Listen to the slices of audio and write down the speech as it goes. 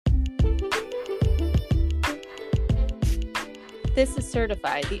This is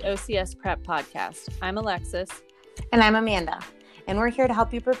Certified, the OCS Prep Podcast. I'm Alexis. And I'm Amanda. And we're here to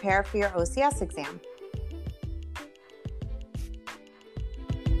help you prepare for your OCS exam.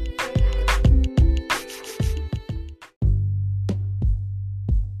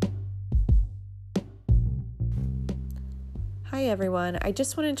 Hi everyone, I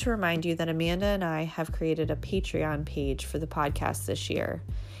just wanted to remind you that Amanda and I have created a Patreon page for the podcast this year.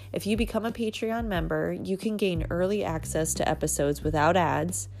 If you become a Patreon member, you can gain early access to episodes without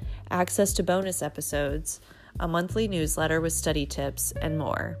ads, access to bonus episodes, a monthly newsletter with study tips, and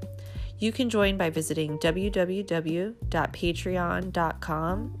more. You can join by visiting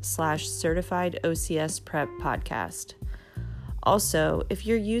www.patreon.com/certifiedOCSpreppodcast. Also, if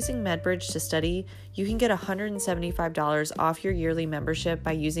you're using MedBridge to study, you can get $175 off your yearly membership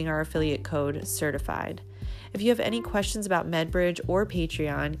by using our affiliate code CERTIFIED. If you have any questions about MedBridge or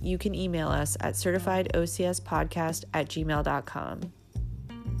Patreon, you can email us at certifiedocspodcast@gmail.com.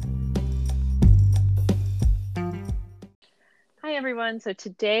 Hi everyone. So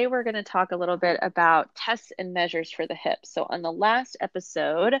today we're going to talk a little bit about tests and measures for the hip. So on the last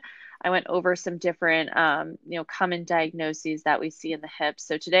episode, I went over some different, common diagnoses that we see in the hip.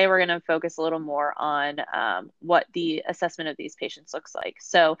 So today we're going to focus a little more on what the assessment of these patients looks like.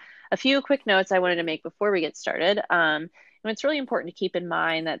 So a few quick notes I wanted to make before we get started. It's really important to keep in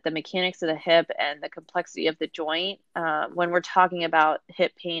mind that the mechanics of the hip and the complexity of the joint when we're talking about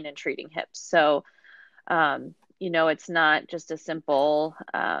hip pain and treating hips. So, it's not just a simple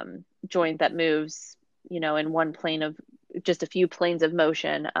joint that moves, in one plane of just a few planes of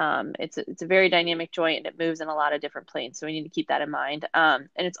motion. It's a very dynamic joint and it moves in a lot of different planes. So we need to keep that in mind. And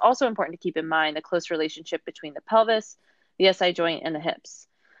it's also important to keep in mind the close relationship between the pelvis, the SI joint, and the hips.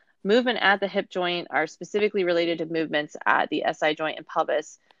 Movement at the hip joint are specifically related to movements at the SI joint and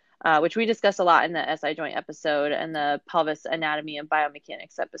pelvis, which we discussed a lot in the SI joint episode and the pelvis anatomy and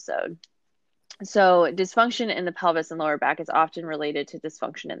biomechanics episode. So dysfunction in the pelvis and lower back is often related to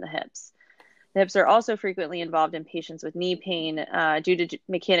dysfunction in the hips. The hips are also frequently involved in patients with knee pain due to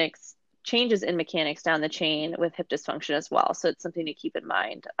changes in mechanics down the chain with hip dysfunction as well. So it's something to keep in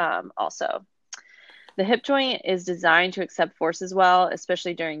mind also. The hip joint is designed to accept forces well,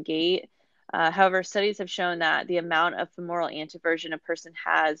 especially during gait. However, studies have shown that the amount of femoral anteversion a person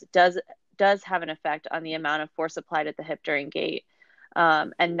has does have an effect on the amount of force applied at the hip during gait.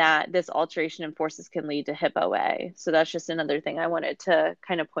 And that this alteration in forces can lead to hip OA. So that's just another thing I wanted to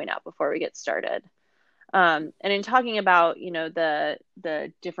kind of point out before we get started. And in talking about,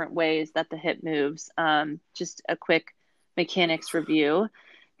 the different ways that the hip moves, just a quick mechanics review.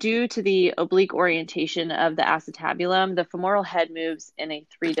 Due to the oblique orientation of the acetabulum, the femoral head moves in a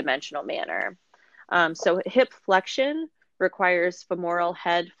three-dimensional manner. So hip flexion requires femoral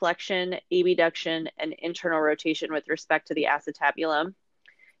head flexion, abduction, and internal rotation with respect to the acetabulum.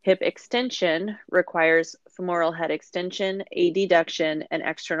 Hip extension requires femoral head extension, adduction, and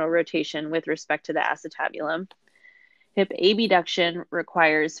external rotation with respect to the acetabulum. Hip abduction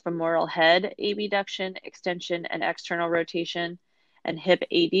requires femoral head abduction, extension, and external rotation. And hip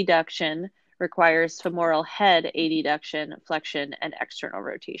adduction requires femoral head adduction, flexion, and external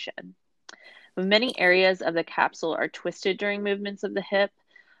rotation. Many areas of the capsule are twisted during movements of the hip,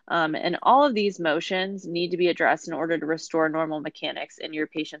 and all of these motions need to be addressed in order to restore normal mechanics in your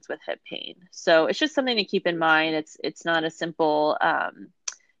patients with hip pain. So it's just something to keep in mind. It's not a simple,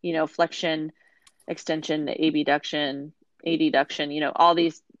 flexion, extension, abduction, adduction, all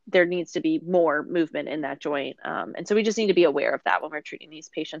these. There needs to be more movement in that joint, and so we just need to be aware of that when we're treating these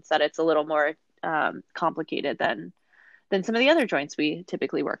patients. That it's a little more complicated than some of the other joints we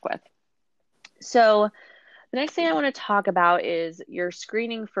typically work with. So the next thing I want to talk about is your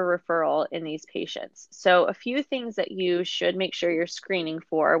screening for referral in these patients. So a few things that you should make sure you're screening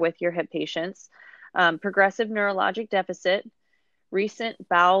for with your hip patients: progressive neurologic deficit, recent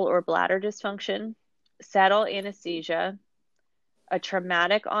bowel or bladder dysfunction, saddle anesthesia. A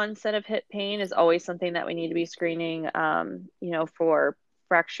traumatic onset of hip pain is always something that we need to be screening, for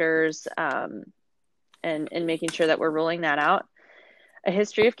fractures and making sure that we're ruling that out. A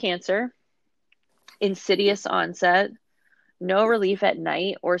history of cancer, insidious onset, no relief at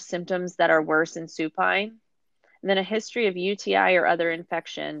night or symptoms that are worse in supine, and then a history of UTI or other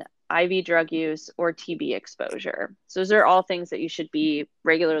infection, IV drug use, or TB exposure. So those are all things that you should be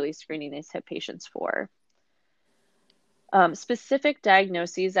regularly screening these hip patients for. Specific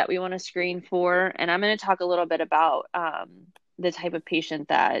diagnoses that we want to screen for, and I'm going to talk a little bit about the type of patient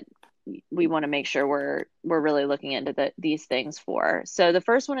that we want to make sure we're really looking into these things for. So the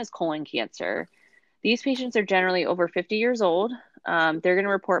first one is colon cancer. These patients are generally over 50 years old. They're going to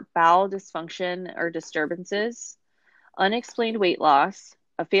report bowel dysfunction or disturbances. unexplained weight loss,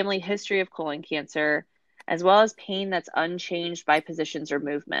 a family history of colon cancer, as well as pain that's unchanged by positions or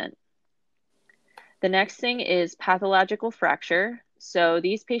movement. The next thing is pathological fracture. So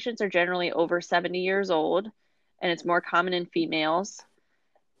these patients are generally over 70 years old, and it's more common in females.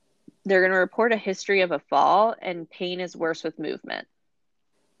 They're going to report a history of a fall, and pain is worse with movement.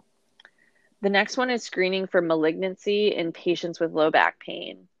 The next one is screening for malignancy in patients with low back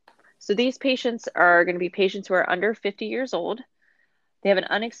pain. So these patients are going to be patients who are under 50 years old. They have an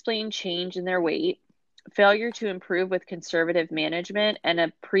unexplained change in their weight, failure to improve with conservative management, and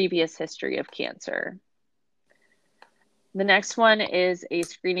a previous history of cancer. The next one is a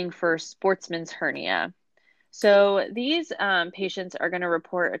screening for sportsman's hernia. So these patients are going to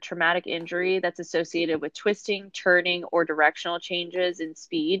report a traumatic injury that's associated with twisting, turning, or directional changes in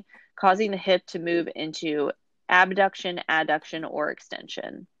speed, causing the hip to move into abduction, adduction, or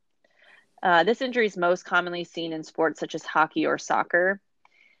extension. This injury is most commonly seen in sports such as hockey or soccer.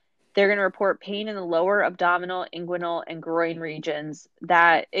 They're going to report pain in the lower abdominal, inguinal, and groin regions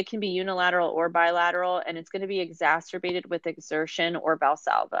that it can be unilateral or bilateral, and it's going to be exacerbated with exertion or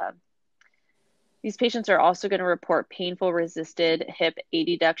Valsalva. These patients are also going to report painful resisted hip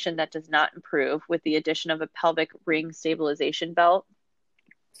adduction that does not improve with the addition of a pelvic ring stabilization belt.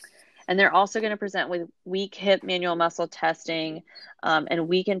 And they're also going to present with weak hip manual muscle testing and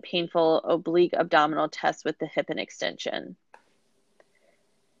weak and painful oblique abdominal tests with the hip and extension.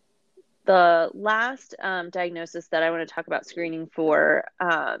 The last diagnosis that I want to talk about screening for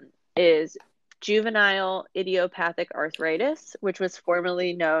is juvenile idiopathic arthritis, which was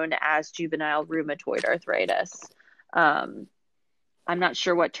formerly known as juvenile rheumatoid arthritis. I'm not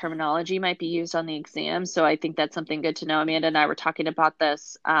sure what terminology might be used on the exam, so I think that's something good to know. Amanda and I were talking about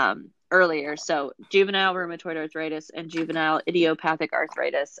this earlier. So juvenile rheumatoid arthritis and juvenile idiopathic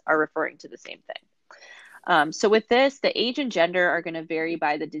arthritis are referring to the same thing. So with this, the age and gender are going to vary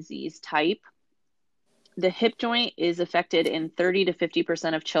by the disease type. The hip joint is affected in 30 to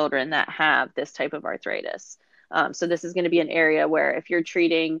 50% of children that have this type of arthritis. So this is going to be an area where if you're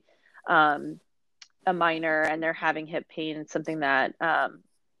treating a minor and they're having hip pain, it's something that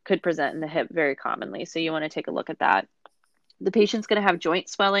could present in the hip very commonly. So you want to take a look at that. The patient's going to have joint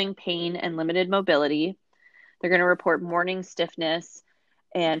swelling, pain, and limited mobility. They're going to report morning stiffness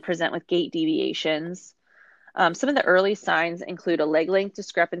and present with gait deviations. Some of the early signs include a leg length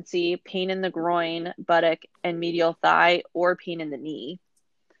discrepancy, pain in the groin, buttock, and medial thigh, or pain in the knee.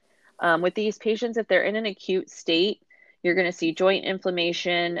 With these patients, if they're in an acute state, you're going to see joint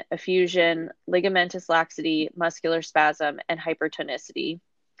inflammation, effusion, ligamentous laxity, muscular spasm, and hypertonicity.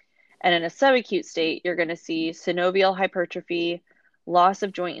 And in a subacute state, you're going to see synovial hypertrophy, loss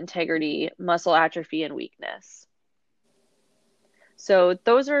of joint integrity, muscle atrophy, and weakness. So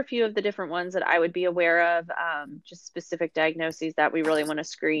those are a few of the different ones that I would be aware of, just specific diagnoses that we really want to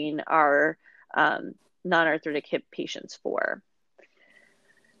screen our non-arthritic hip patients for.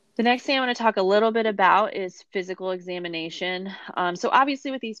 The next thing I want to talk a little bit about is physical examination. So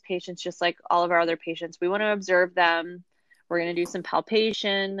obviously with these patients, just like all of our other patients, we want to observe them. We're going to do some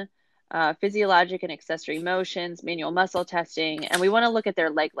palpation, physiologic and accessory motions, manual muscle testing, and we want to look at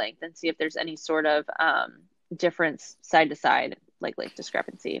their leg length and see if there's any sort of difference side to side, leg length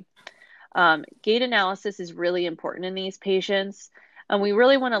discrepancy. Gait analysis is really important in these patients. And we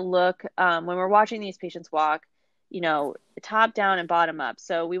really want to look, when we're watching these patients walk, top down and bottom up.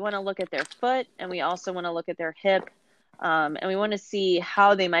 So we want to look at their foot, and we also want to look at their hip, and we want to see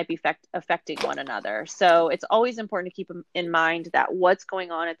how they might be affecting one another. So it's always important to keep in mind that what's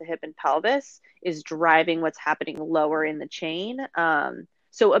going on at the hip and pelvis is driving what's happening lower in the chain.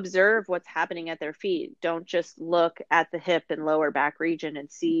 So observe what's happening at their feet. Don't just look at the hip and lower back region and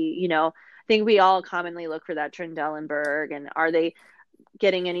see, I think we all commonly look for that Trendelenburg, and are they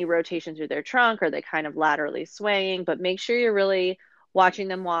getting any rotation through their trunk? Are they kind of laterally swaying? But make sure you're really watching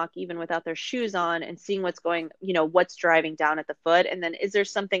them walk even without their shoes on and seeing what's going, what's driving down at the foot. And then is there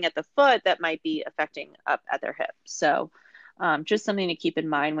something at the foot that might be affecting up at their hip? So just something to keep in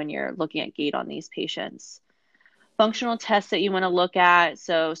mind when you're looking at gait on these patients. Functional tests that you want to look at.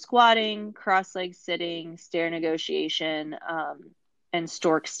 So squatting, cross-leg sitting, stair negotiation, and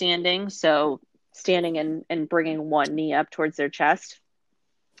stork standing. So standing and bringing one knee up towards their chest.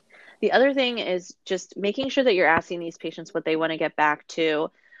 The other thing is just making sure that you're asking these patients what they want to get back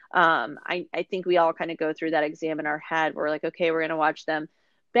to. I think we all kind of go through that exam in our head. We're like, okay, we're going to watch them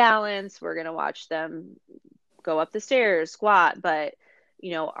balance. We're going to watch them go up the stairs, squat. But,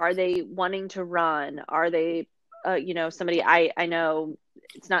 are they wanting to run? Are they, somebody I know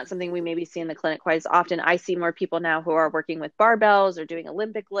It's not something we maybe see in the clinic quite as often. I see more people now who are working with barbells or doing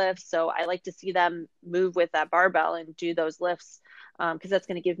Olympic lifts. So I like to see them move with that barbell and do those lifts because that's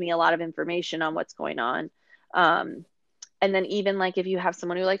going to give me a lot of information on what's going on. And then even like if you have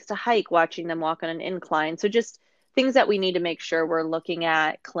someone who likes to hike, watching them walk on an incline. So just things that we need to make sure we're looking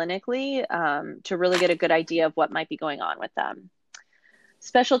at clinically to really get a good idea of what might be going on with them.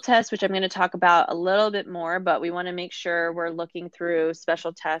 Special tests, which I'm going to talk about a little bit more, but we want to make sure we're looking through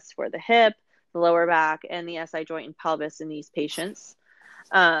special tests for the hip, the lower back, and the SI joint and pelvis in these patients.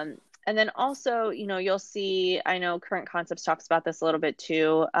 And then also, you'll see, I know Current Concepts talks about this a little bit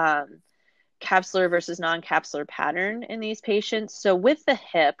too, capsular versus non-capsular pattern in these patients. So with the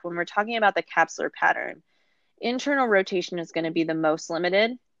hip, when we're talking about the capsular pattern, internal rotation is going to be the most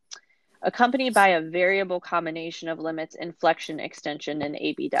limited, accompanied by a variable combination of limits in flexion, extension, and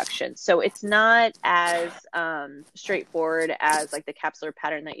abduction. So it's not as straightforward as like the capsular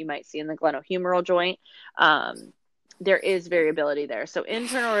pattern that you might see in the glenohumeral joint. There is variability there. So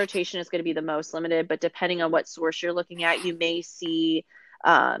internal rotation is going to be the most limited, but depending on what source you're looking at, you may see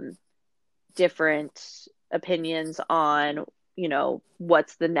different opinions on,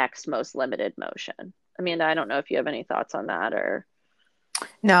 what's the next most limited motion. Amanda, I don't know if you have any thoughts on that or...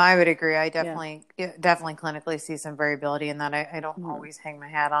 No, I would agree. I definitely clinically see some variability in that. I don't always hang my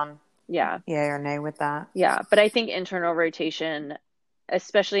hat on yay or nay with that. Yeah, but I think internal rotation,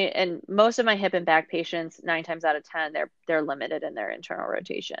 especially in most of my hip and back patients, 9 times out of 10, they're limited in their internal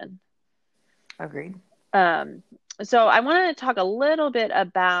rotation. Agreed. So I want to talk a little bit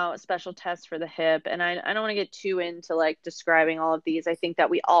about special tests for the hip, and I don't want to get too into like describing all of these. I think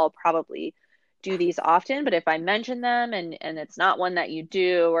that we all probably do these often, but if I mention them and it's not one that you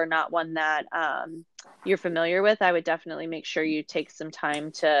do or not one that you're familiar with, I would definitely make sure you take some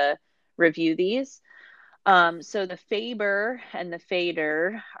time to review these. So the Faber and the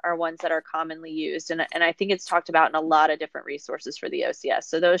Fader are ones that are commonly used, and I think it's talked about in a lot of different resources for the OCS.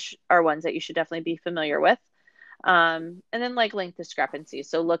 So those are ones that you should definitely be familiar with. And then leg length discrepancy.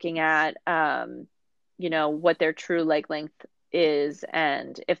 So looking at, what their true leg length is,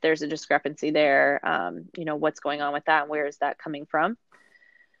 and if there's a discrepancy there, what's going on with that and where is that coming from.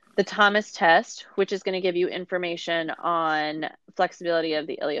 The Thomas test, which is going to give you information on flexibility of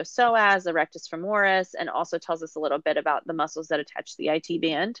the iliopsoas, the rectus femoris, and also tells us a little bit about the muscles that attach the IT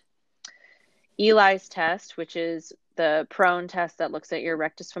band. Eli's test, which is the prone test that looks at your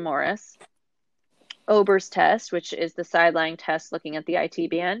rectus femoris. Ober's test, which is the side-lying test looking at the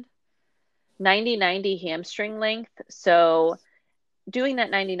IT band. 90-90 hamstring length. So doing that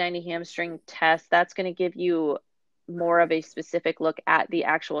 90-90 hamstring test, that's going to give you more of a specific look at the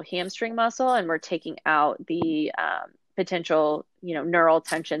actual hamstring muscle, and we're taking out the potential, neural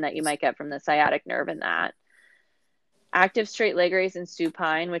tension that you might get from the sciatic nerve in that. Active straight leg raise and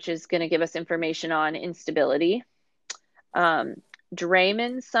supine, which is going to give us information on instability.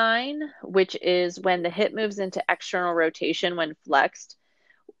 Draiman sign, which is when the hip moves into external rotation when flexed,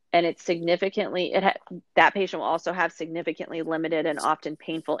 and it's significantly, that patient will also have significantly limited and often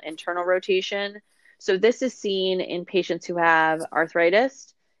painful internal rotation. So this is seen in patients who have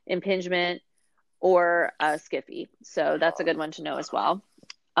arthritis, impingement, or SCFE. So that's a good one to know as well.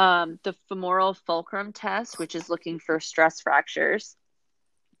 The femoral fulcrum test, which is looking for stress fractures.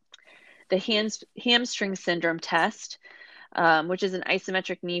 The hamstring syndrome test, which is an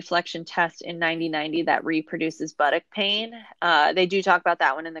isometric knee flexion test in 90-90 that reproduces buttock pain. They do talk about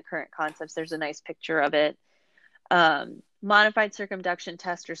that one in the Current Concepts. There's a nice picture of it. Modified circumduction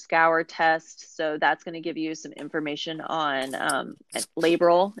test or scour test. So that's going to give you some information on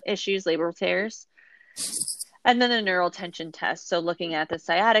labral issues, labral tears. And then the neural tension test. So looking at the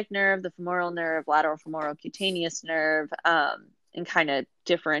sciatic nerve, the femoral nerve, lateral femoral cutaneous nerve, and kind of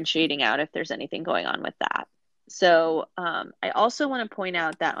differentiating out if there's anything going on with that. So I also want to point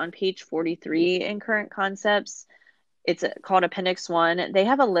out that on page 43 in Current Concepts, it's called Appendix 1. They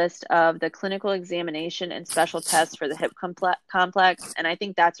have a list of the clinical examination and special tests for the hip complex. And I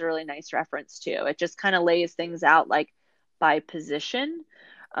think that's a really nice reference too. It just kind of lays things out like by position.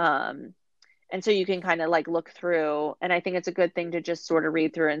 And so you can kind of like look through, and I think it's a good thing to just sort of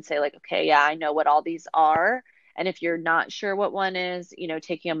read through and say like, okay, yeah, I know what all these are. And if you're not sure what one is,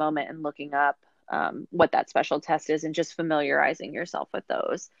 taking a moment and looking up what that special test is and just familiarizing yourself with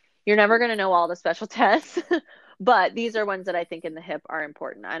those. You're never going to know all the special tests, but these are ones that I think in the hip are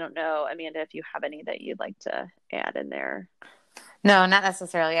important. I don't know, Amanda, if you have any that you'd like to add in there. No, not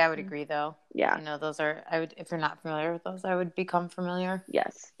necessarily. I would agree though. Yeah. Those are, if you're not familiar with those, I would become familiar.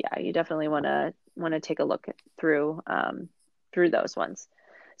 Yes. Yeah. You definitely want to take a look through those ones.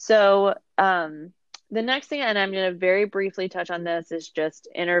 So, The next thing, and I'm going to very briefly touch on this, is just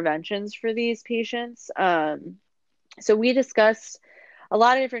interventions for these patients. So we discussed a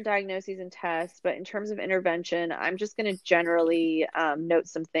lot of different diagnoses and tests, but in terms of intervention, I'm just going to generally note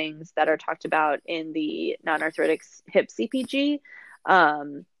some things that are talked about in the non-arthritic hip CPG.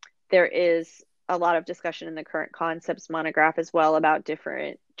 There is a lot of discussion in the current concepts monograph as well about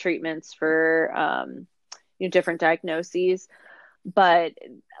different treatments for different diagnoses. But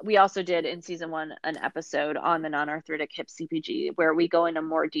we also did in season 1 an episode on the non-arthritic hip CPG where we go into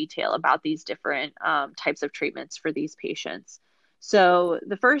more detail about these different types of treatments for these patients. So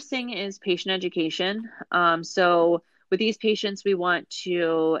the first thing is patient education. So with these patients, we want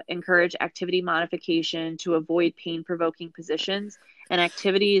to encourage activity modification to avoid pain-provoking positions and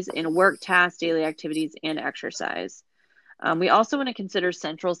activities in work tasks, daily activities, and exercise. We also want to consider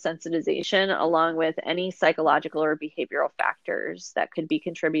central sensitization along with any psychological or behavioral factors that could be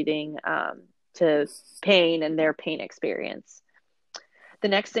contributing to pain and their pain experience. The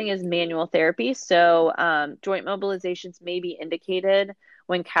next thing is manual therapy. So joint mobilizations may be indicated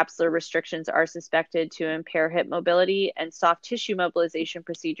when capsular restrictions are suspected to impair hip mobility, and soft tissue mobilization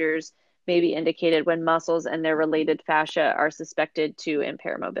procedures may be indicated when muscles and their related fascia are suspected to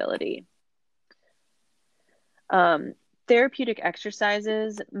impair mobility. Therapeutic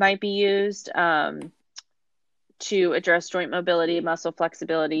exercises might be used to address joint mobility, muscle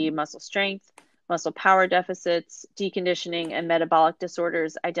flexibility, muscle strength, muscle power deficits, deconditioning, and metabolic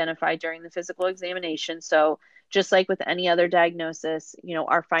disorders identified during the physical examination. So just like with any other diagnosis,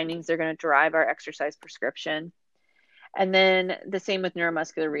 our findings are going to drive our exercise prescription. And then the same with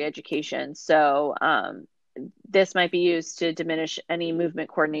neuromuscular reeducation. So this might be used to diminish any movement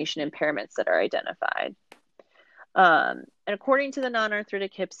coordination impairments that are identified. And according to the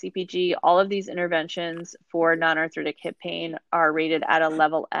non-arthritic hip CPG, all of these interventions for non-arthritic hip pain are rated at a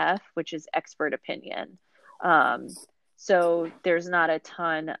level F, which is expert opinion. So there's not a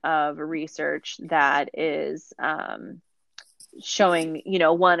ton of research that is showing,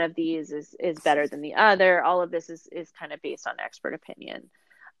 one of these is better than the other. All of this is kind of based on expert opinion.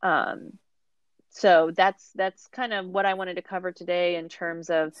 So that's kind of what I wanted to cover today in terms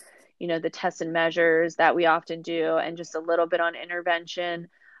of the tests and measures that we often do, and just a little bit on intervention.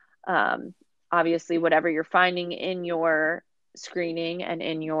 Obviously, whatever you're finding in your screening and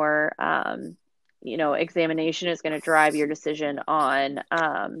in your, examination is going to drive your decision on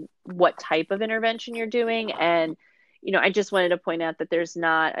what type of intervention you're doing. And, I just wanted to point out that there's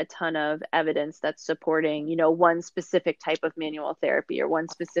not a ton of evidence that's supporting, one specific type of manual therapy or one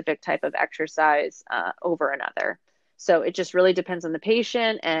specific type of exercise over another. So it just really depends on the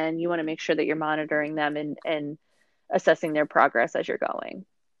patient, and you want to make sure that you're monitoring them and assessing their progress as you're going.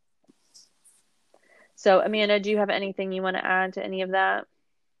 So Amanda, do you have anything you want to add to any of that?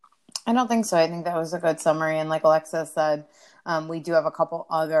 I don't think so. I think that was a good summary. And like Alexa said, we do have a couple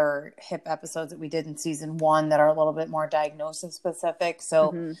other hip episodes that we did in season 1 that are a little bit more diagnosis specific.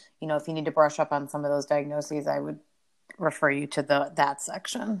 So, if you need to brush up on some of those diagnoses, I would refer you to that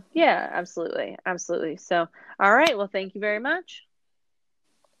section. Yeah, absolutely. Absolutely. So, all right. Well, thank you very much.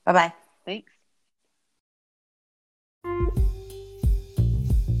 Bye-bye. Thanks.